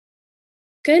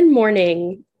Good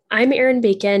morning. I'm Erin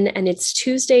Bacon, and it's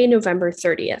Tuesday, November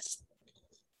 30th.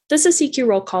 This is CQ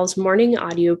Roll Call's morning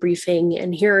audio briefing,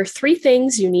 and here are three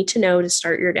things you need to know to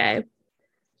start your day.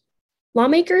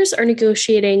 Lawmakers are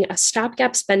negotiating a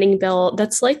stopgap spending bill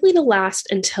that's likely to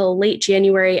last until late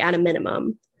January at a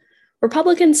minimum.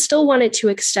 Republicans still want it to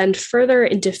extend further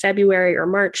into February or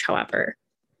March, however.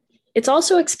 It's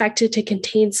also expected to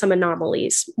contain some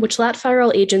anomalies, which let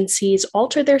federal agencies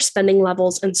alter their spending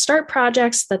levels and start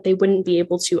projects that they wouldn't be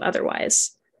able to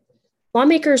otherwise.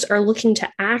 Lawmakers are looking to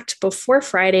act before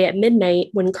Friday at midnight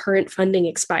when current funding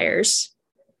expires.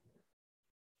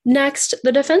 Next,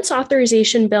 the defense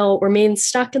authorization bill remains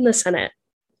stuck in the Senate.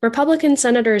 Republican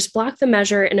senators blocked the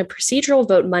measure in a procedural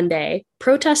vote Monday,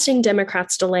 protesting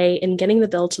Democrats' delay in getting the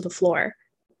bill to the floor.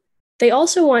 They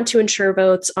also want to ensure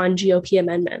votes on GOP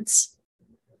amendments.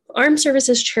 Armed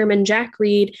Services Chairman Jack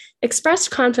Reed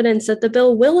expressed confidence that the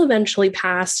bill will eventually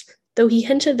pass, though he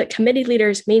hinted that committee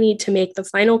leaders may need to make the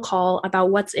final call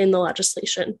about what's in the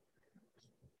legislation.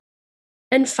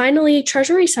 And finally,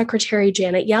 Treasury Secretary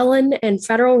Janet Yellen and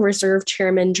Federal Reserve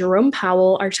Chairman Jerome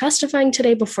Powell are testifying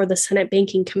today before the Senate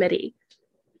Banking Committee.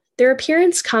 Their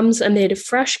appearance comes amid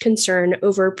fresh concern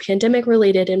over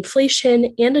pandemic-related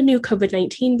inflation and a new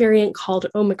COVID-19 variant called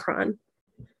Omicron.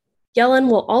 Yellen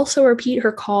will also repeat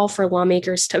her call for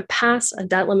lawmakers to pass a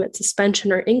debt limit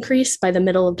suspension or increase by the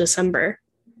middle of December.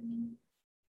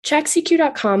 Check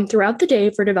CQ.com throughout the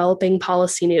day for developing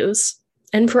policy news.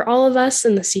 And for all of us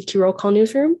in the CQ Roll Call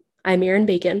newsroom, I'm Erin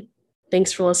Bacon.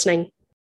 Thanks for listening.